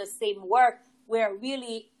doing the same work where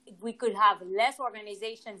really we could have less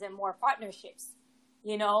organizations and more partnerships,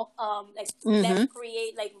 like Mm-hmm. let's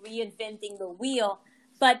create like reinventing the wheel.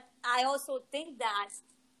 But I also think that,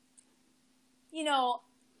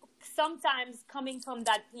 sometimes coming from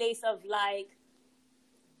that place of like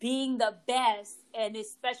being the best, and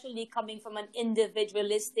especially coming from an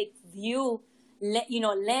individualistic view,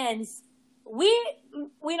 lens, we're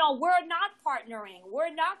not partnering,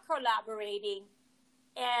 we're not collaborating,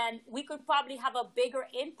 and we could probably have a bigger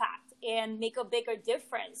impact and make a bigger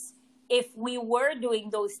difference if we were doing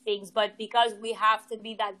those things. But because we have to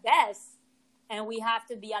be that best and we have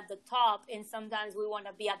to be at the top, and sometimes we want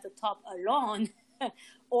to be at the top alone,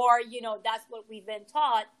 or that's what we've been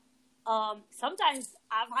taught. Sometimes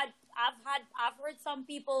I've heard some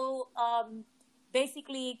people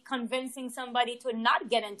basically convincing somebody to not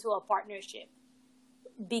get into a partnership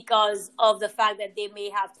because of the fact that they may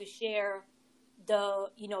have to share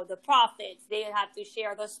the profits, they have to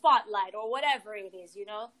share the spotlight or whatever it is,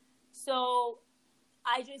 So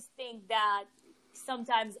I just think that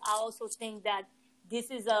sometimes I also think that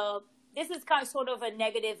this is kind of sort of a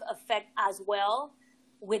negative effect as well,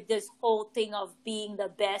 with this whole thing of being the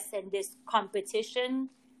best and this competition,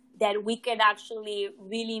 that we can actually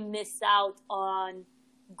really miss out on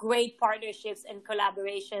great partnerships and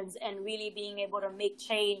collaborations and really being able to make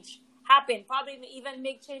change happen, probably even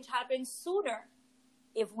make change happen sooner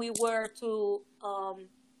if we were to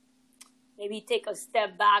maybe take a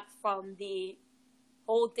step back from the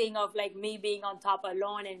whole thing of like me being on top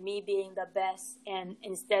alone and me being the best, and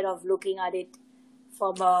instead of looking at it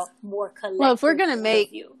from a more collective Well, if we're going to point make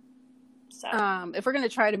of view. So. if we're going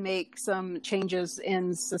to try to make some changes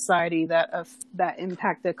in society that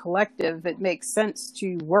impact the collective, it makes sense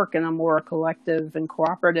to work in a more collective and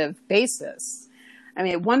cooperative basis. I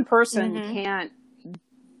mean, one person Mm-hmm. can't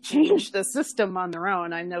change the system on their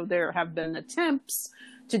own. I know there have been attempts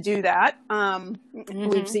to do that. Mm-hmm.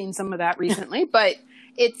 We've seen some of that recently, but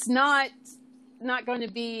it's not going to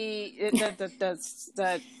be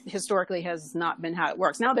that historically has not been how it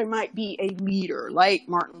works. Now there might be a leader like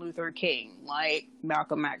Martin Luther King, like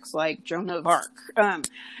Malcolm X, like Joan of Arc.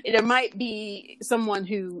 There might be someone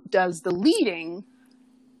who does the leading,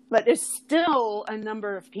 but there's still a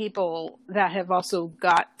number of people that have also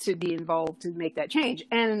got to be involved to make that change.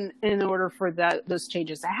 And in order for those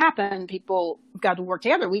changes to happen, people have got to work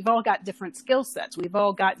together. We've all got different skill sets. We've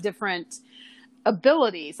all got different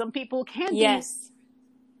ability. Some people can be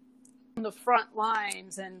on the front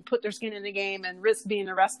lines and put their skin in the game and risk being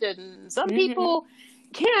arrested, and some Mm-hmm. people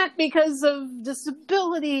can't because of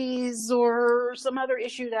disabilities or some other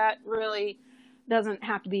issue that really doesn't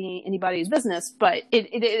have to be anybody's business, but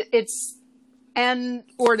it's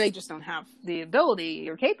or they just don't have the ability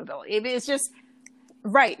or capability. It's just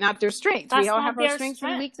not their strengths. We all have our strengths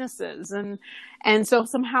and weaknesses, and so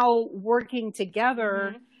somehow working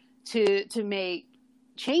together Mm-hmm. to make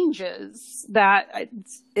changes, that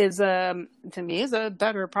is to me is a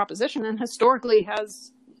better proposition, and historically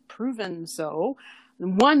has proven so.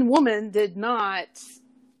 One woman did not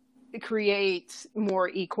create more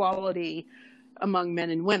equality among men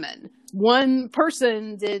and women. One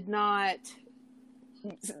person did not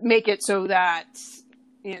make it so that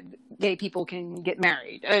gay people can get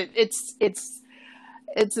married. It's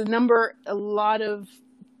a lot of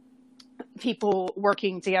people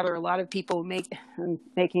working together, a lot of people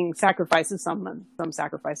making sacrifices. Some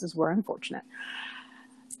sacrifices were unfortunate.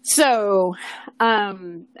 So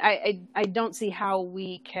I don't see how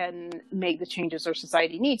we can make the changes our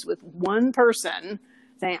society needs with one person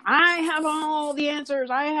saying, I have all the answers,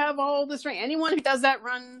 I have all the strength. Anyone who does that,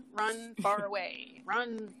 run far away.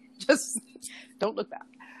 Just don't look back.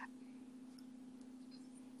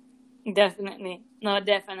 Definitely. No,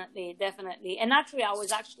 definitely. And actually, I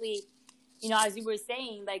was actually, as you were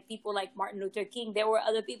saying, like people like Martin Luther King, there were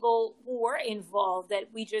other people who were involved that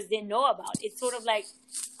we just didn't know about. It's sort of like,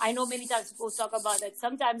 I know many times people talk about that.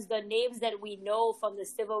 Sometimes the names that we know from the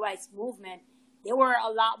civil rights movement, there were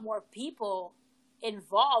a lot more people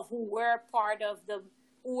involved who were part of the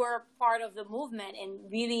movement and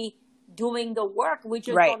really doing the work. We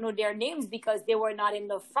just don't know their names because they were not in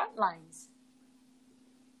the front lines.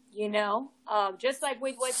 Just like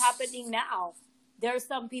with what's happening now, there are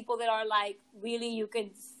some people that are like, really, you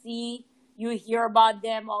can see, you hear about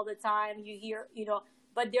them all the time,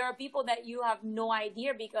 but there are people that you have no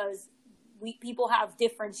idea because people have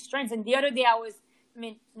different strengths. And the other day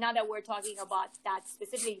not that we're talking about that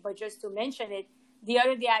specifically, but just to mention it, the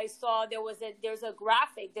other day I saw there's a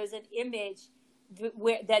graphic, there's an image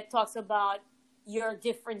that talks about your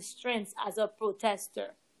different strengths as a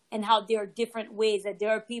protester and how there are different ways that there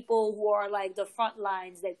are people who are like the front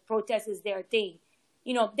lines, that protest is their thing.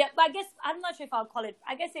 But I guess, I'm not sure if I'll call it,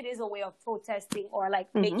 I guess it is a way of protesting or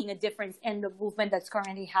like making a difference in the movement that's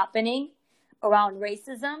currently happening around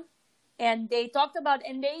racism. And they talked about,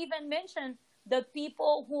 and they even mentioned the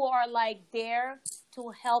people who are like there to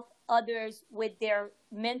help others with their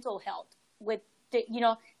mental health,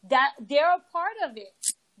 that they're a part of it.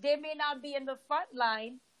 They may not be in the front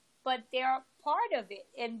line, but they're a part of it.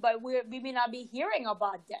 But we may not be hearing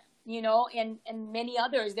about them, and many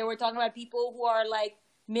others. They were talking about people who are like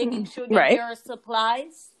making sure that there are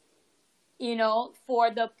supplies,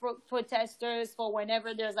 for the protesters, for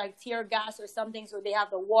whenever there's like tear gas or something, so they have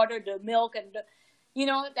the water, the milk, and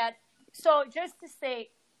that. So just to say,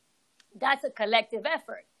 that's a collective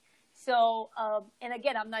effort. So, and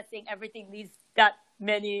again, I'm not saying everything needs that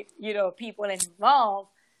many, people involved,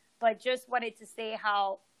 but just wanted to say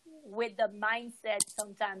how with the mindset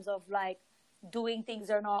sometimes of like doing things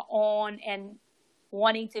on our own and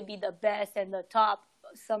wanting to be the best and the top,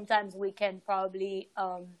 sometimes we can probably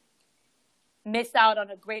miss out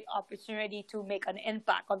on a great opportunity to make an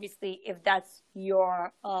impact. Obviously, if that's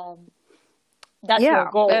your your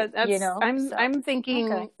goal. I'm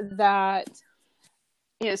thinking that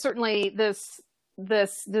certainly this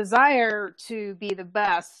desire to be the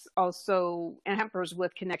best also hampers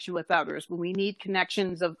with connection with others. When we need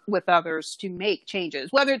connections with others to make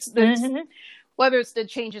changes, whether it's the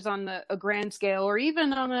changes on a grand scale or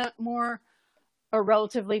even on a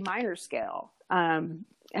relatively minor scale,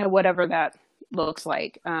 whatever that looks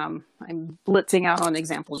like. I'm blitzing out on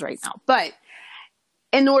examples right now, but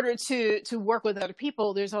in order to work with other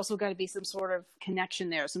people, there's also got to be some sort of connection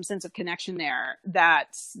there, some sense of connection there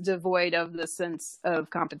that's devoid of the sense of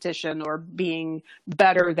competition or being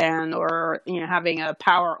better than, or, having a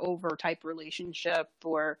power over type relationship,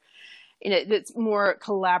 or, it's more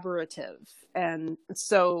collaborative. And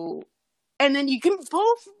so, and then you can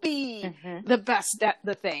both be the best at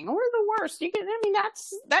the thing or the worst.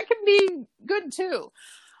 That can be good too.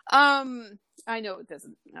 I know it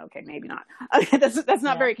doesn't. Okay, maybe not. That's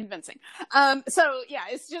not very convincing. So yeah,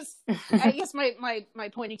 it's just, I guess my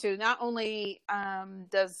pointing to, not only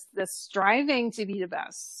does the striving to be the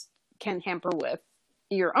best can hamper with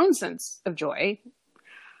your own sense of joy,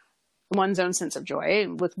 one's own sense of joy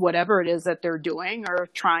with whatever it is that they're doing or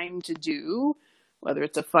trying to do, whether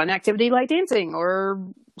it's a fun activity like dancing or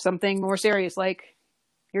something more serious like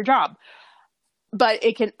your job. But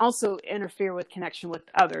it can also interfere with connection with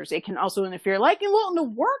others. It can also interfere, in the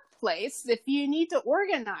workplace, if you need to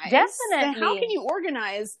organize. Definitely. How can you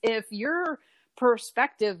organize if your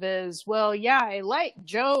perspective is, well, yeah, I like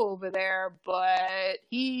Joe over there, but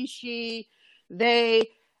he, she, they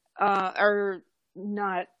are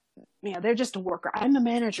not, they're just a worker. I'm the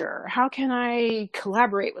manager. How can I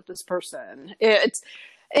collaborate with this person? There's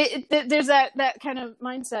that kind of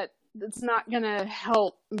mindset that's not going to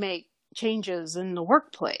help make changes in the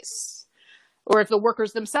workplace. Or if the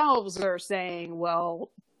workers themselves are saying,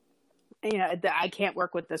 well, I can't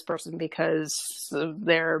work with this person because of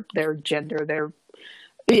their gender,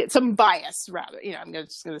 some bias, rather, I'm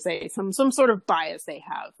just going to say some sort of bias they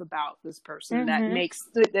have about this person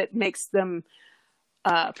that makes them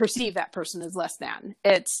perceive that person as less than.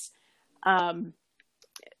 It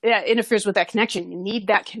interferes with that connection. You need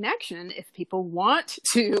that connection. If people want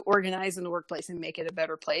to organize in the workplace and make it a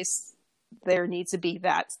better place, there needs to be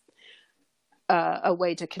that a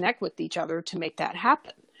way to connect with each other to make that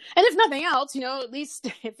happen. And if nothing else, at least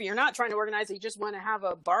if you're not trying to organize, you just want to have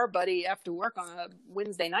a bar buddy after work on a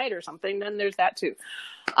Wednesday night or something, then there's that too.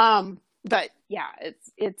 But yeah,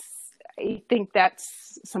 I think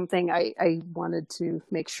that's something I wanted to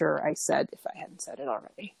make sure I said if I hadn't said it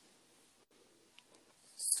already.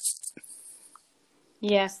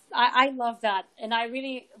 Yes, I love that. And I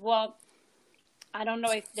really, I don't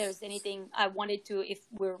know if there's anything I wanted to,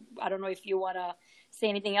 I don't know if you want to say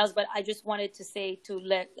anything else, but I just wanted to say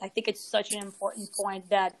I think it's such an important point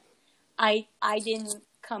that I didn't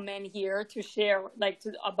come in here to share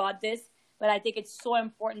about this, but I think it's so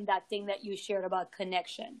important, that thing that you shared about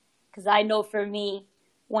connection. Because I know for me,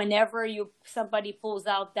 whenever somebody pulls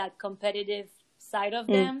out that competitive side of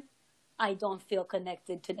them, I don't feel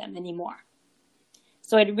connected to them anymore.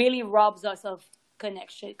 So it really robs us of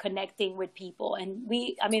connecting with people. And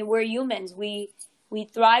we're humans. We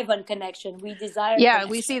thrive on connection. We desire connection.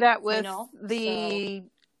 We see that with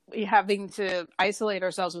having to isolate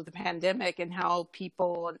ourselves with the pandemic, and how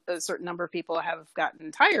a certain number of people have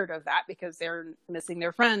gotten tired of that because they're missing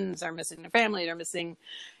their friends, they're missing their family, they're missing,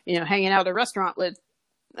 hanging out at a restaurant with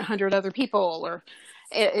 100 other people, or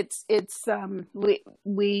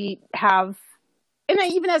we have, and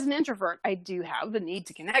even as an introvert, I do have the need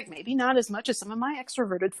to connect, maybe not as much as some of my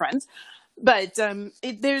extroverted friends, but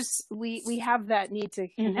we have that need to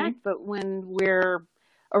connect. But when we're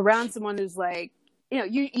around someone who's like,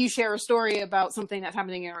 you share a story about something that's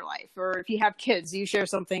happening in your life, or if you have kids, you share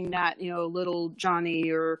something that, little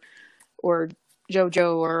Johnny or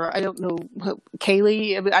Jojo, or I don't know,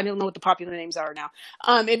 Kaylee, I don't know what the popular names are now.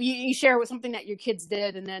 If you share with something that your kids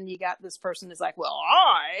did, and then you got this person that's like, well,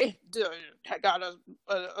 I got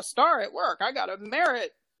a star at work, I got a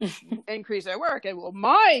merit increase at work, and well,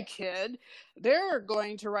 my kid, they're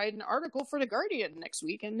going to write an article for The Guardian next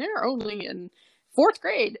week, and they're only in 4th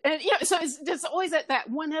grade. And so it's just always at that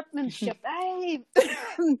one-upmanship. Hey,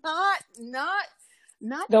 not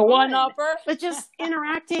the one-upper, but just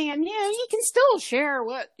interacting, and you can still share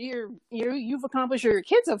what you've accomplished, or your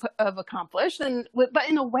kids have accomplished, but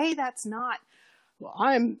in a way that's not, well,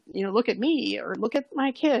 I'm look at me, or look at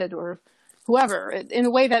my kid, or whoever, in a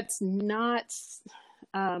way that's not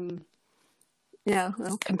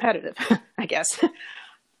competitive, I guess.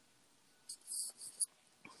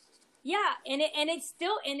 Yeah, and it's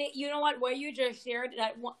still in it. You know what you just shared,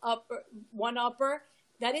 that one upper,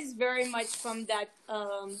 that is very much from that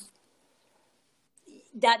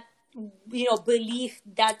belief,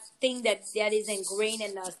 that thing that is ingrained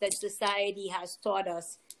in us, that society has taught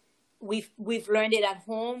us. We've learned it at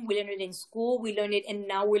home, we learned it in school, we learned it, and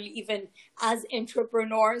now we're even as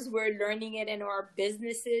entrepreneurs, we're learning it in our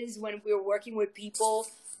businesses when we're working with people,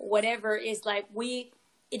 whatever. Is like we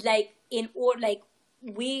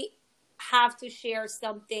have to share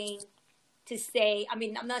something to say. I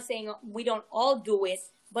mean, I'm not saying we don't all do it,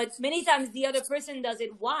 but many times the other person does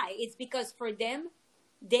it. Why? It's because for them,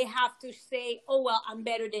 they have to say, oh, well, I'm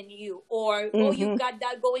better than you, or oh, you've got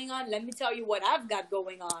that going on, let me tell you what I've got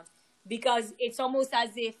going on. Because it's almost as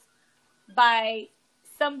if by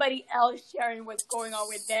somebody else sharing what's going on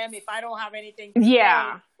with them, if I don't have anything to say,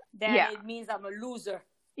 then it means I'm a loser.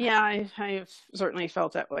 Yeah, I've certainly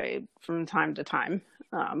felt that way from time to time,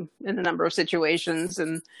 in a number of situations.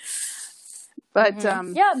 But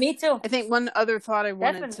me too. I think one other thought I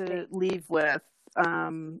wanted to leave with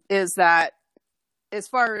is that, as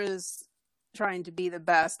far as trying to be the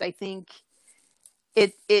best, I think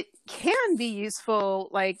it can be useful.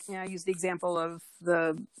 Like, I use the example of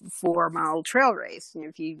the 4-mile trail race.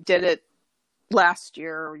 If you did it last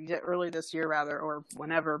year, or you did it early this year, rather, or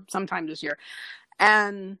whenever, sometime this year,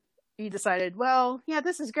 and you decided, well,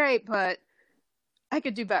 this is great, but I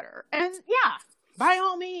could do better. And by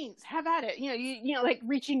all means, have at it. You like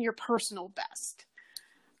reaching your personal best.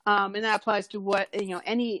 And that applies to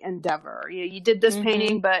any endeavor. You did this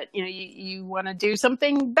painting, but you want to do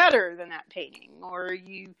something better than that painting, or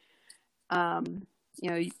there's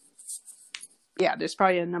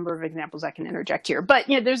probably a number of examples I can interject here. But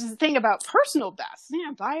there's this thing about personal best.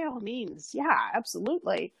 By all means,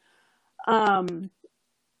 absolutely.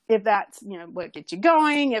 If that's what gets you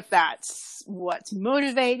going, if that's what's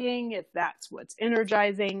motivating, if that's what's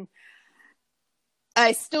energizing.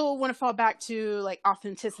 I still want to fall back to like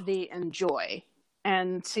authenticity and joy,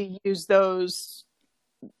 and to use those,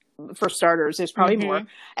 for starters, there's probably more,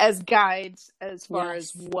 as guides as far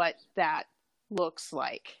as what that looks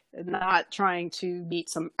like, and not trying to meet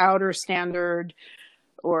some outer standard,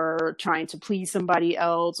 or trying to please somebody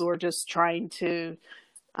else, or just trying to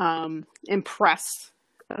impress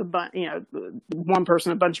one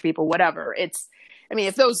person, a bunch of people, whatever.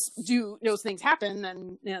 If those things happen,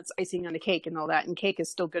 then it's icing on the cake and all that. And cake is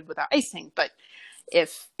still good without icing. But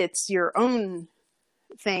if it's your own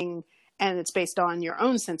thing, and it's based on your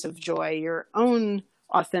own sense of joy, your own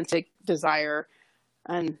authentic desire,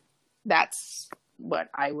 and that's what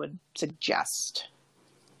I would suggest.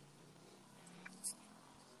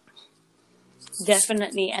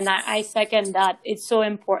 Definitely. And I second that. It's so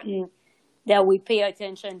important that we pay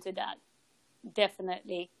attention to that.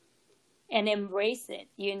 Definitely. And embrace it,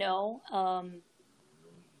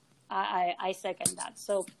 I second that.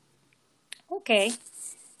 So, okay.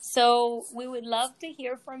 So we would love to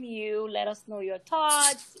hear from you. Let us know your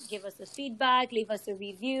thoughts. Give us a feedback. Leave us a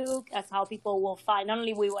review. That's how people will find. Not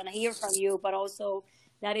only we want to hear from you, but also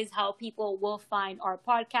that is how people will find our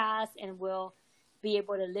podcast and will be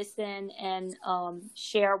able to listen and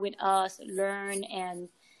share with us, learn, and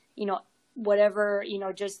whatever,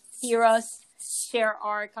 just hear us share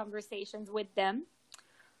our conversations with them.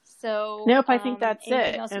 So nope, I think that's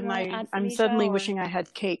it. And I'm suddenly wishing I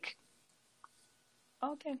had cake.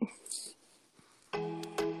 Okay.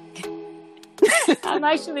 I'm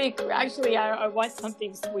actually, I want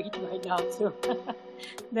something sweet right now too.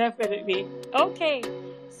 Definitely. Okay.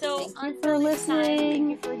 So thank you for listening. Thank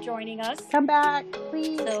you for joining us. Come back,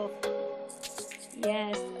 please. So,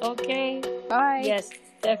 yes. Okay. Bye. Yes,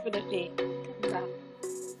 definitely.